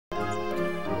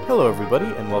Hello everybody,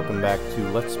 and welcome back to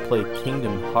Let's Play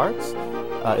Kingdom Hearts.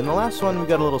 In the last one we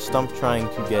got a little stumped trying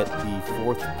to get the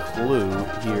fourth clue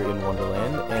here in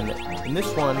Wonderland, and in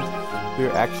this one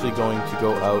we're actually going to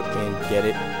go out and get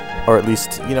it, or at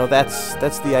least, you know,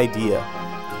 that's the idea.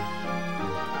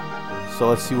 So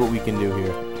let's see what we can do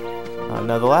here.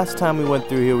 Now the last time we went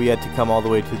through here we had to come all the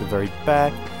way to the very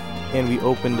back, and we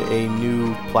opened a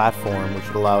new platform which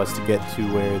would allow us to get to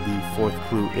where the fourth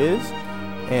clue is.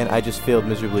 And I just failed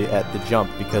miserably at the jump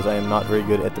because I am not very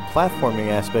good at the platforming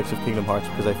aspects of Kingdom Hearts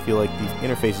because I feel like the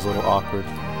interface is a little awkward.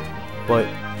 But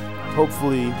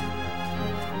hopefully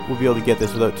we'll be able to get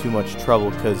this without too much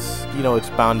trouble because, you know, it's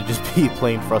bound to just be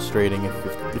plain frustrating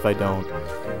if I don't.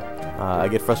 I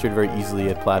get frustrated very easily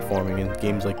at platforming in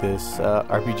games like this.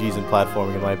 RPGs and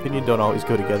platforming, in my opinion, don't always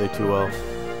go together too well.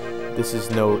 This is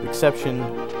no exception.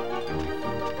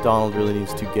 Donald really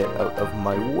needs to get out of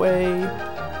my way.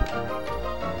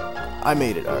 I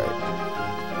made it, alright.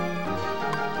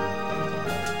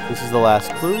 This is the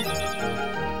last clue.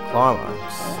 Claw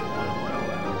marks.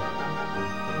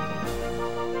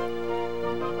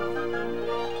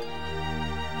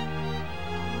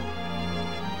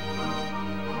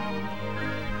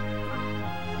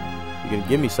 You're gonna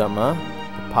give me something, huh?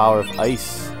 The power of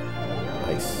ice.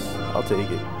 Nice. I'll take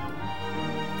it.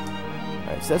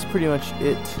 Alright, so that's pretty much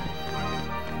it.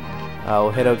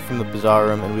 We'll head out from the Bazaar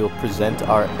Room and we'll present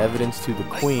our evidence to the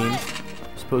Queen.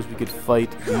 Suppose we could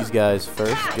fight these guys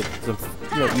first, get some,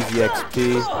 you know, easy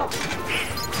XP.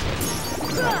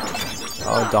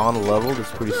 Oh, Donald leveled, that's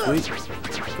pretty sweet.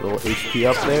 Get a little HP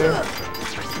up there.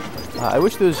 I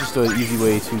wish there was just an easy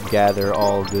way to gather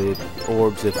all the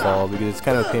orbs that fall, because it's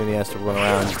kind of a pain in the ass to run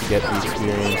around just to get the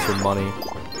experience and money.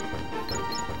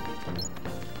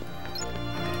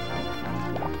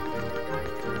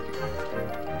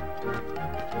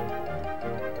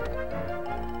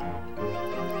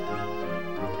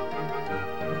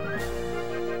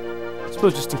 I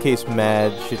suppose just in case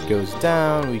mad shit goes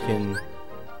down, we can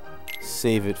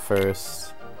save it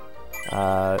first.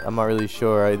 I'm not really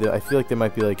sure. I feel like there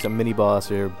might be like some mini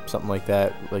boss or something like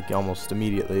that, like almost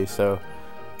immediately. So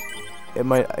it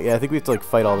might. Yeah, I think we have to like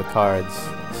fight all the cards.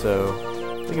 So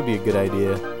I think it'd be a good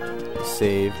idea to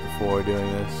save before doing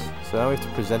this. So now we have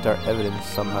to present our evidence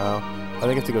somehow. I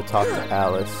think I have to go talk to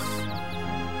Alice.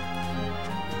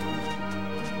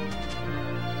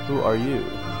 Who are you?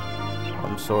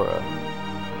 I'm Sora.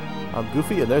 I'm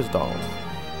Goofy, and there's Donald.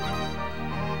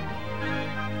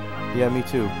 Yeah, me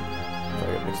too.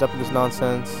 Sorry, I got mixed up in this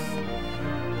nonsense.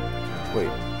 Wait.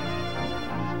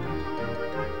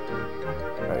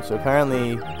 Alright, so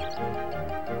apparently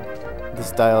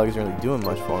this dialogue isn't really doing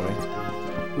much for me.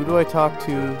 Who do I talk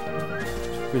to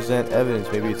present evidence?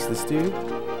 Maybe it's this dude?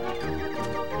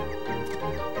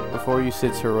 Before you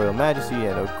sits Her Royal Majesty.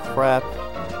 Yeah, no crap.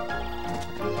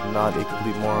 I'm not a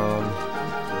complete moron.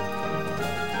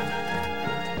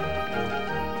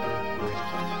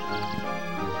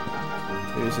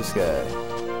 Who's this guy?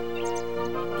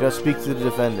 Just speak to the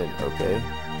defendant, okay.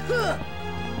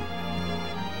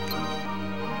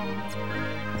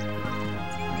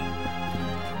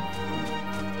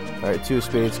 Alright, 2 of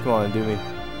spades, come on, do me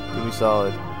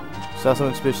solid. Saw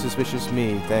someone suspicious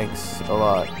me, thanks a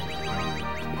lot.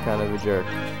 You're kind of a jerk.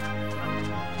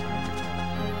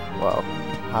 Wow,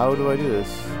 how do I do this?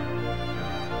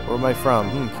 Where am I from?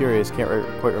 Curious, can't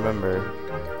quite remember.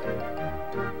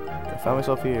 I found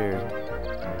myself here.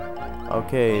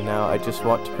 Okay, now I just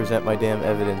want to present my damn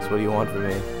evidence. What do you want from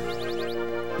me?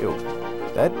 Yo,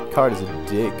 that card is a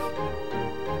dick.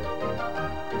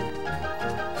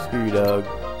 Screw you, dog.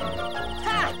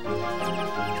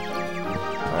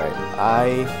 Alright,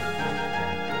 I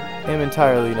am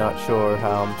entirely not sure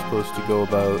how I'm supposed to go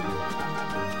about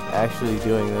actually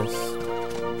doing this.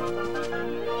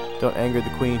 Don't anger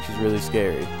the Queen, she's really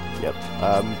scary. Yep,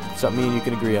 something me and you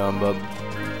can agree on, bub.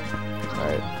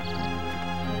 Alright.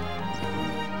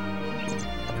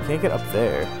 Can't get up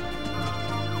there.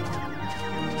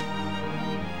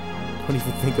 Don't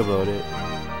even think about it.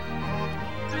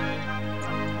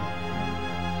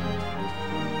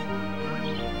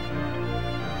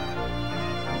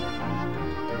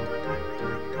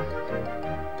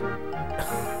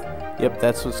 Yep,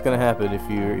 that's what's gonna happen if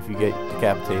you get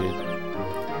decapitated.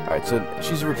 Alright, so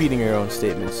she's repeating her own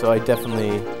statement, so I don't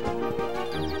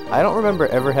remember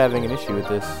ever having an issue with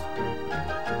this.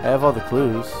 I have all the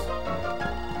clues.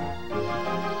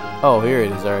 Oh, here it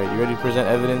is. Alright, you ready to present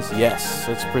evidence? Yes,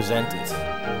 let's present it.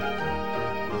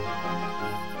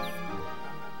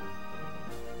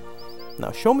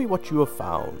 Now show me what you have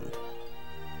found.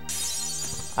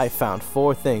 I found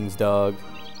 4 things, dog.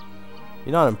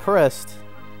 You're not impressed?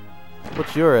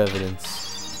 What's your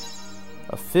evidence?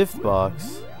 A 5th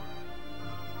box.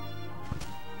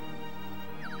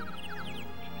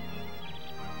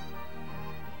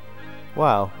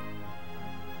 Wow.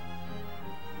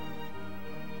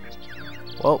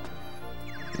 Well,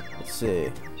 let's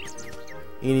see.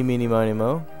 Eeny, meeny, miny,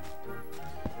 mo.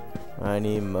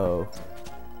 Miny, mo.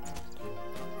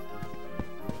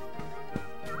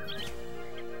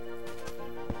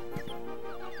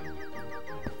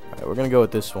 Alright, we're gonna go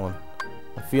with this one.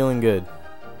 I'm feeling good.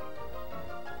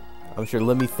 I'm sure,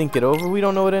 let me think it over. We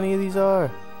don't know what any of these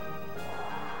are.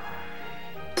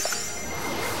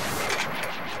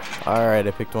 Alright,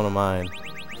 I picked one of mine.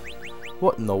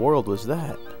 What in the world was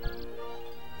that?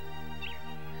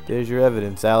 There's your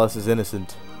evidence. Alice is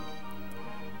innocent.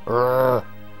 Urgh.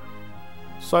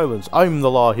 Silence. I'm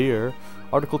the law here.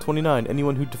 Article 29.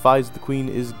 Anyone who defies the Queen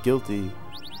is guilty.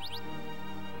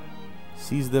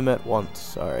 Seize them at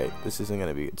once. Alright, this isn't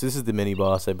gonna be... This is the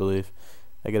mini-boss, I believe.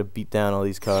 I gotta beat down all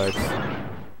these cards.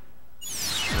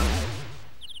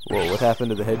 Whoa, what happened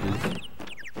to the hedges?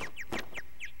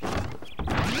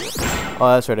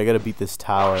 Oh, that's right, I gotta beat this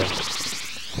tower.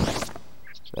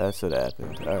 That's what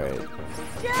happened. Alright.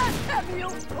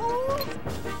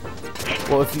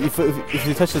 Well, if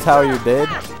you touch the tower, you're dead.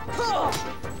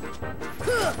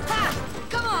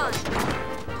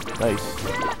 Nice.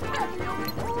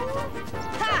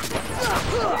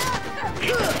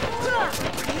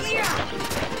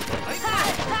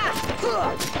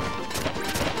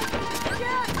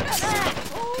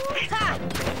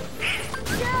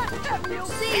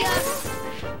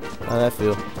 How'd that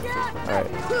feel? Alright.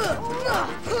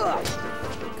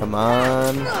 Come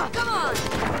on.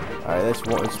 Alright, that's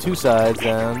one. It's 2 sides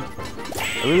down.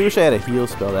 I really wish I had a heal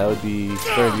spell. That would be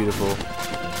very beautiful.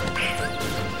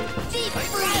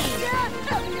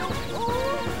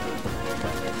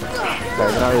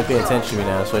 Alright, they're not really paying attention to me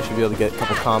now, so I should be able to get a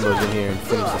couple combos in here and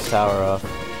finish this tower off.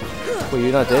 Wait,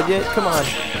 you're not dead yet? Come on.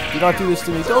 Do not do this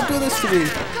to me. Don't do this to me.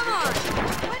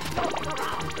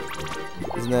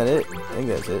 Isn't that it? I think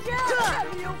that's it.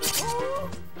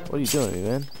 What are you doing to me,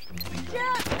 man?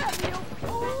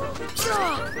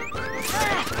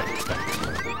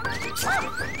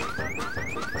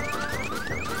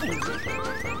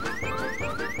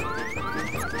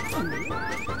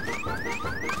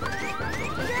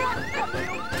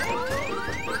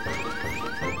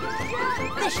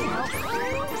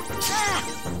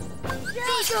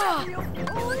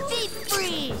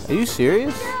 Are you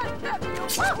serious?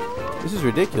 This is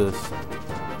ridiculous.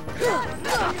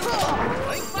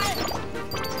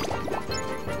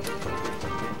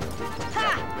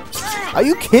 Are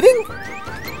you kidding?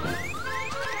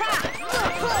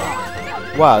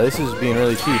 Wow, this is being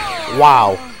really cheap.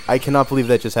 Wow, I cannot believe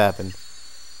that just happened.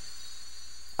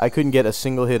 I couldn't get a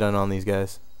single hit on these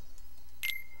guys.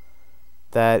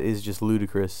 That is just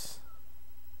ludicrous.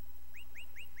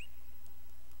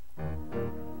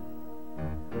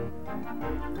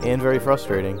 And very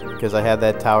frustrating, because I had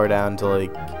that tower down to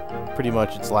like pretty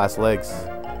much its last legs.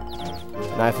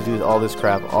 And I have to do all this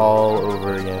crap all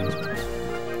over again.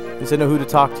 At least I know who to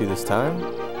talk to this time.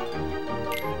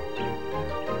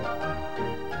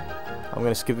 I'm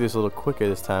gonna skip this a little quicker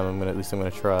this time. At least I'm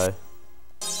gonna try.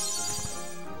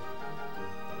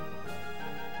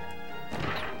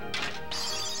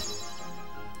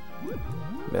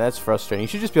 Man, that's frustrating. You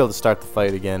should just be able to start the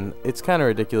fight again. It's kind of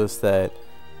ridiculous that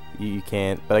you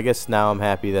can't, but I guess now I'm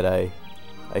happy that I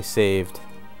saved.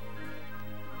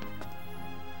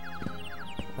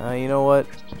 You know what?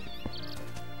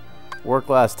 Worked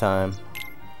last time.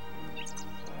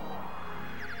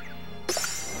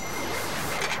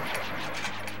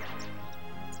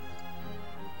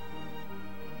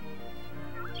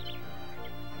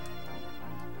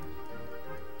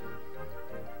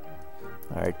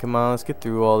 Alright, come on, let's get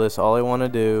through all this. All I want to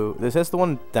do... That's the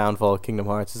one downfall of Kingdom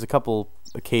Hearts. There's a couple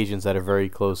occasions that are very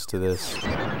close to this.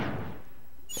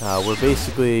 Where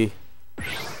basically...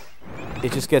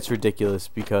 It just gets ridiculous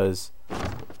because...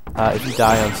 if you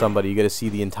die on somebody, you get to see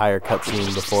the entire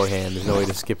cutscene beforehand. There's no way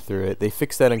to skip through it. They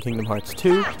fixed that in Kingdom Hearts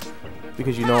 2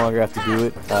 because you no longer have to do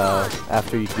it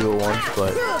after you do it once,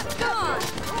 but...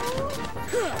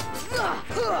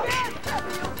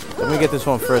 Let me get this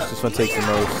one first. This one takes the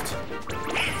most.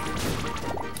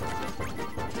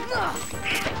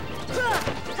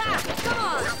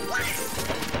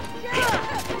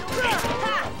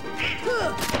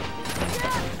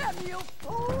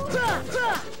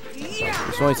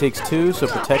 This only takes 2, so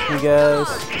protect me, guys.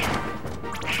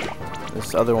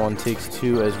 This other one takes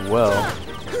 2 as well.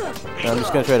 Now I'm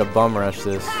just gonna try to bum rush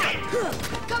this.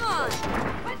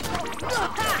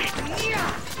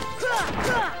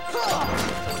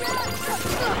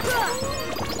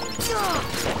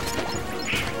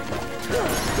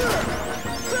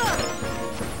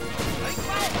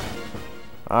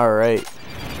 Alright.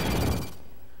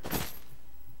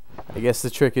 I guess the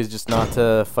trick is just not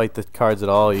to fight the cards at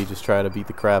all. You just try to beat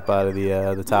the crap out of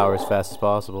the tower as fast as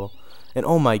possible. And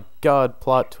oh my god,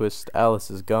 plot twist, Alice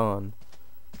is gone.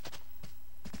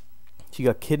 She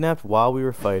got kidnapped while we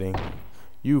were fighting.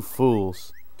 You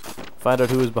fools. Find out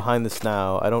who is behind this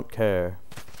now. I don't care.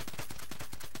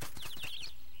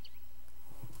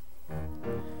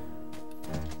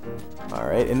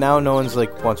 Alright, and now no one's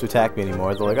like wants to attack me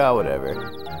anymore. They're like, oh, whatever.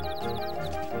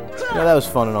 You know, that was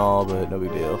fun and all, but no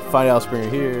big deal. Find Alice, bring her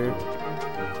here.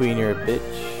 Queen, you're a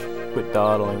bitch. Quit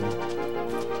dawdling.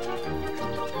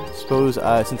 Suppose,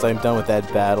 since I'm done with that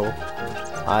battle,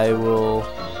 I will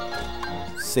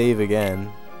save again.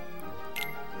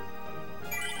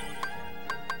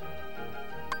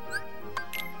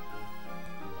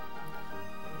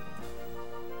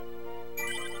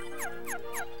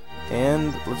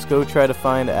 And let's go try to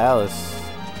find Alice.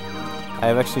 I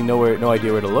have actually no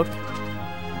idea where to look.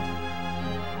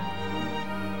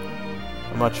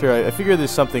 I'm not sure. I figure there's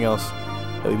something else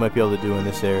that we might be able to do in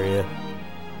this area.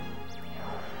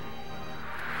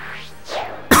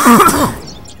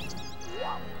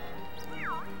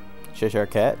 Cheshire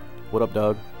Cat, what up,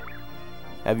 dog?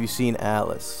 Have you seen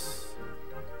Alice?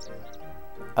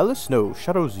 Alice, no.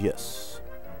 Shadows, yes.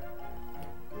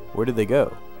 Where did they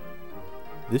go?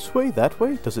 This way? That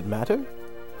way? Does it matter?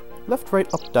 Left,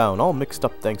 right, up, down, all mixed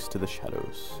up thanks to the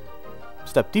shadows.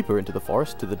 Step deeper into the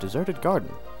forest to the deserted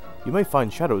garden. You may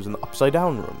find shadows in the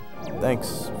upside-down room.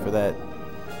 Thanks for that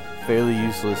fairly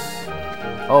useless...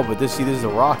 Oh, but see, there's a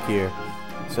rock here.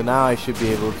 So now I should be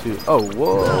able to... Oh,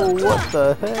 whoa, what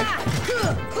the heck?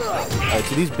 Alright,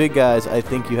 so these big guys, I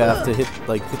think you have to hit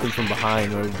them from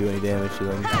behind in order to do any damage to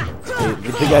them.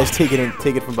 The big guys take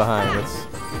it from behind.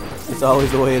 It's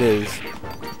always the way it is.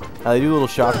 They do little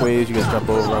shockwaves, you guys jump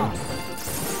over them.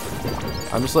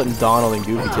 I'm just letting Donald and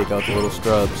Goofy take out the little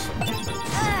scrubs.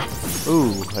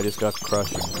 Ooh, I just got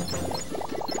crushed.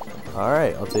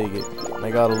 Alright, I'll take it.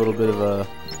 I got a little bit of a...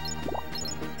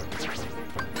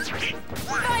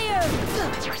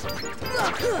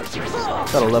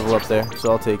 Got a level up there,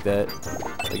 so I'll take that.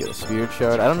 I get a spirit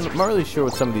shard. I'm not really sure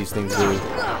what some of these things do.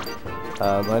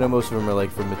 I know most of them are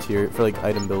like for like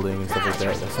item building and stuff like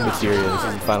that. Some materials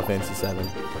in Final Fantasy VII.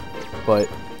 But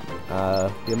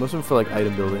yeah, most of them for like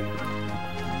item building.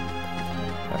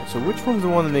 Alright, so which one's the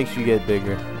one that makes you get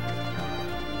bigger?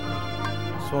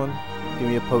 This one? Give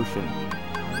me a potion.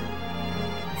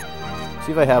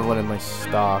 See if I have one in my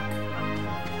stock.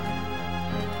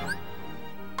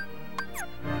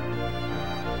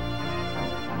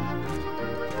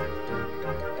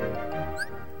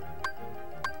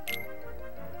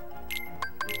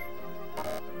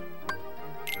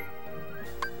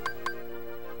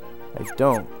 I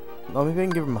don't. Oh, maybe I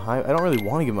can give him a high... I don't really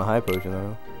want to give him a high potion,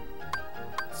 though.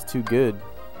 It's too good.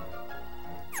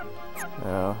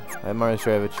 No, I'm not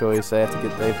sure I have a choice. I have to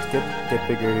get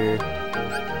bigger here.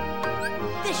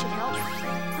 This should help.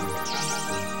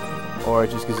 Or it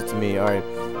just gives it to me. Alright.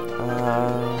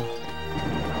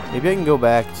 Maybe I can go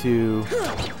back to...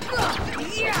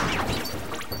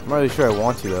 I'm not really sure I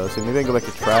want to, though. So maybe I can go back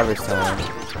to Traverse Town.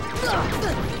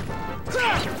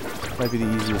 Might be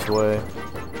the easiest way.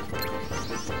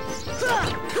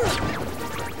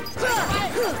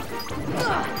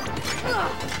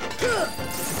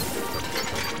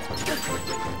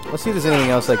 Let's see if there's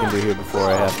anything else I can do here before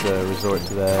I have to resort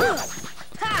to that.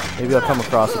 Maybe I'll come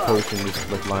across a potion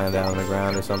just like lying down on the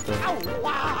ground or something.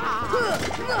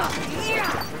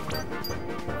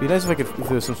 It'd be nice if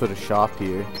there was some sort of shop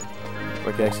here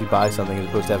where I could actually buy something as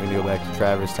opposed to having to go back to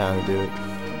Traverse Town to do it.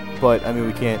 But I mean,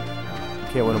 we can't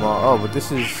win them all. Oh, but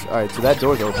this is alright. So that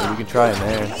door's open. We can try in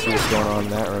there and see what's going on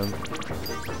in that room.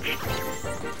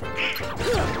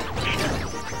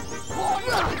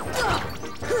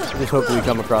 Just hope that we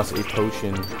come across a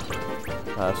potion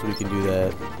so we can do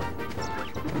that.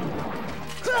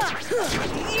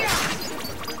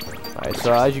 Alright,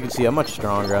 so as you can see, I'm much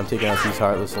stronger. I'm taking out these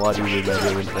Heartless a lot easier than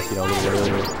I did, like, you know, a little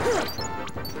earlier.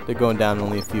 They're going down in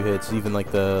only a few hits, even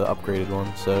like the upgraded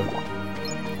one, so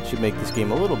it should make this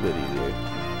game a little bit easier.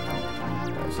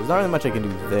 Alright, so there's not really much I can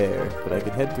do there, but I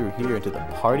can head through here into the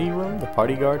party room, the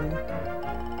party garden.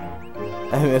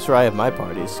 I mean, that's where I have my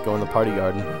parties, go in the party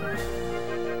garden.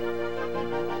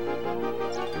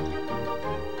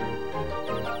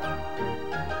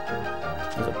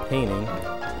 There's a painting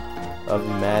of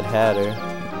the Mad Hatter.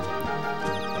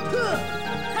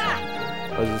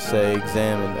 What does it say?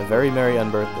 Examine. A very merry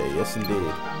unbirthday. Yes,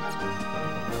 indeed.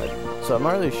 So I'm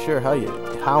not really sure how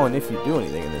and if you do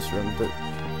anything in this room, but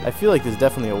I feel like there's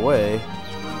definitely a way.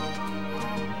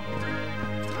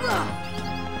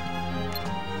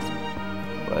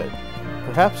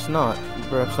 Perhaps not.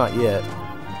 Perhaps not yet.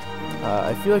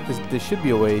 I feel like there should be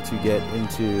a way to get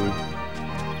onto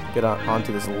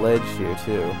this ledge here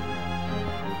too.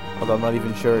 Although I'm not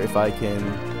even sure if I can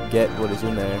get what is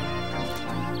in there.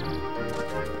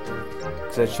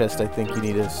 Because that chest, I think you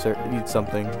need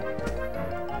something.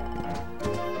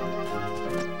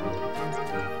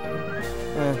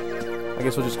 I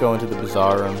guess we'll just go into the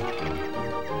bazaar room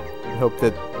and hope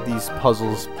that these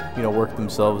puzzles, work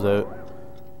themselves out.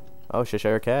 Oh,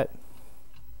 Cheshire Cat.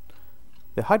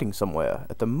 They're hiding somewhere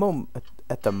at the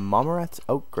Momarat's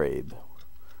outgrave.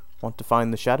 Want to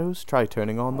find the shadows? Try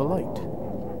turning on the light.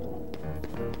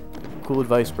 Cool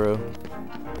advice, bro.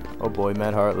 Oh boy,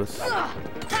 Mad Heartless.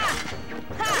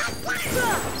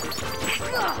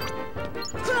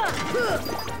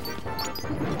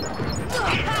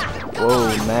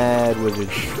 Whoa, mad wizard.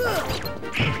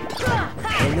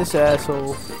 And this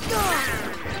asshole.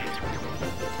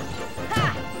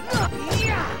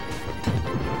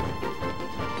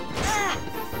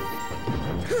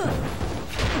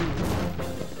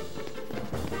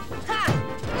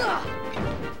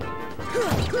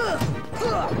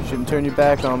 You shouldn't turn your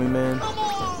back on me, man.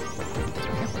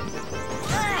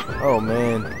 Oh,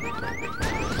 man.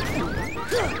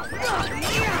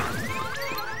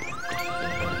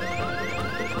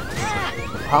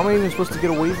 How am I even supposed to get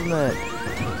away from that?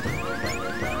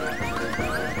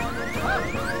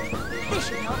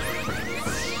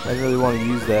 I really want to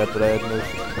use that, but I had no...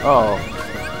 Oh.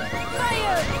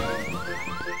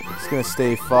 It's gonna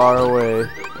stay far away.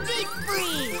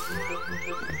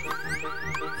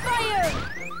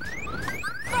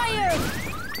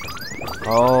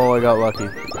 Oh, I got lucky.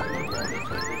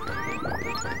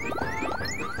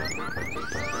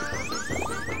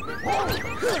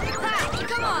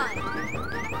 Come on.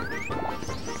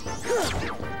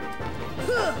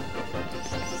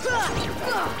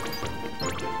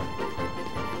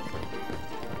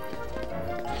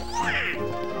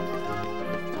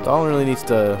 Dalton really needs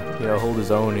to, hold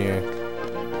his own here.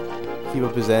 Keep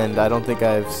up his end. I don't think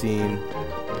I've seen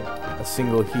a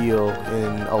single heal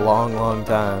in a long, long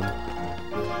time.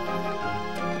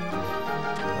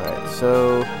 Alright,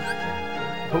 so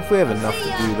hopefully I have enough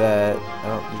to do that. I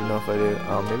don't even know if I do.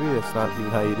 Oh, maybe that's not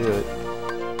even how you do it.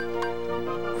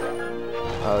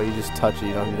 Oh, you just touch it.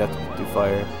 You don't even have to do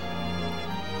fire.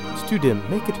 It's too dim.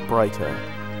 Make it brighter.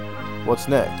 What's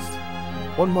next?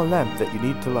 One more lamp that you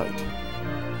need to light.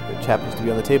 Which happens to be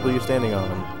on the table you're standing on.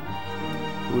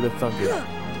 Who would have thunk it?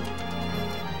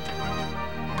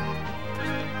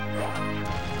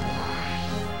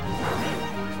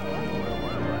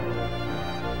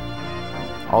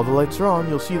 All the lights are on.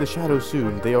 You'll see the shadows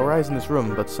soon. They arise in this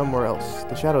room, but somewhere else.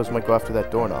 The shadows might go after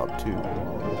that doorknob, too.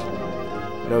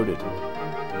 Noted.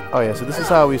 Oh yeah, so this is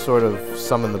how we sort of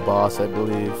summon the boss, I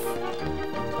believe.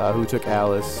 Who took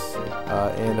Alice.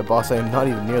 And a boss I am not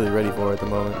even nearly ready for at the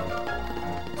moment.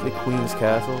 Is it Queen's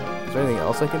Castle? Is there anything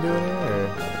else I can do in here? Or?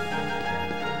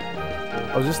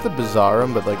 Oh, is this the Bazaar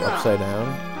room, but like upside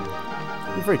down?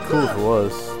 It'd be very cool if it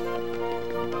was.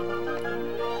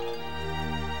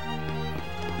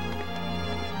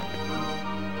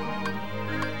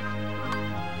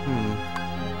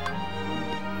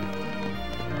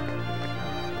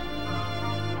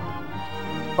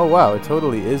 Oh wow, it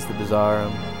totally is the Bazaar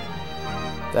room.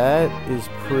 That is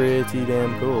pretty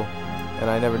damn cool. And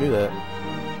I never knew that.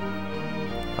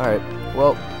 Alright,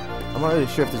 well, I'm not really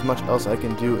sure if there's much else I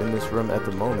can do in this room at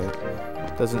the moment.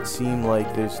 Doesn't seem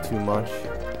like there's too much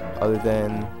other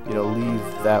than,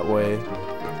 leave that way.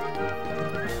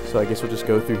 So I guess we'll just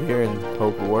go through here and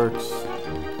hope it works.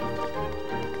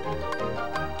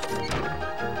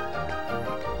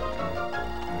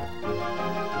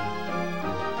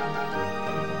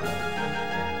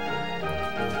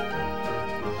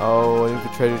 Oh, I think the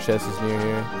treasure chest is near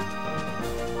here.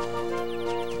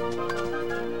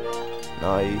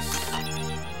 Nice.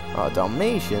 Oh,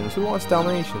 Dalmatians? Who wants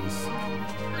Dalmatians?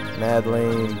 Mad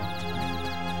lame.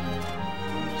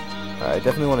 Alright,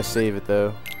 definitely want to save it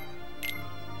though.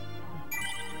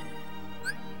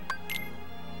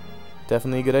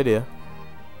 Definitely a good idea.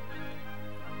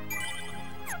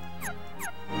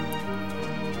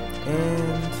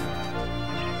 And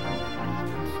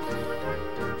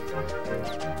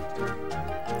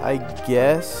I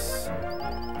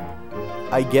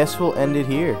guess we'll end it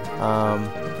here.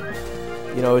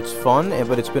 It's fun,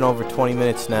 but it's been over 20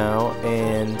 minutes now,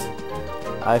 and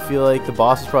I feel like the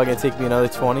boss is probably going to take me another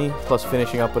 20, plus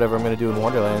finishing up whatever I'm going to do in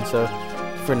Wonderland. So,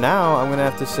 for now, I'm going to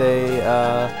have to say,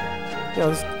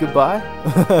 goodbye.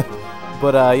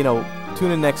 But,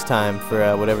 tune in next time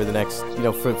for whatever the next,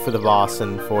 for the boss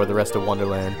and for the rest of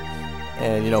Wonderland.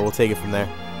 And, we'll take it from there.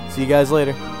 See you guys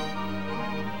later.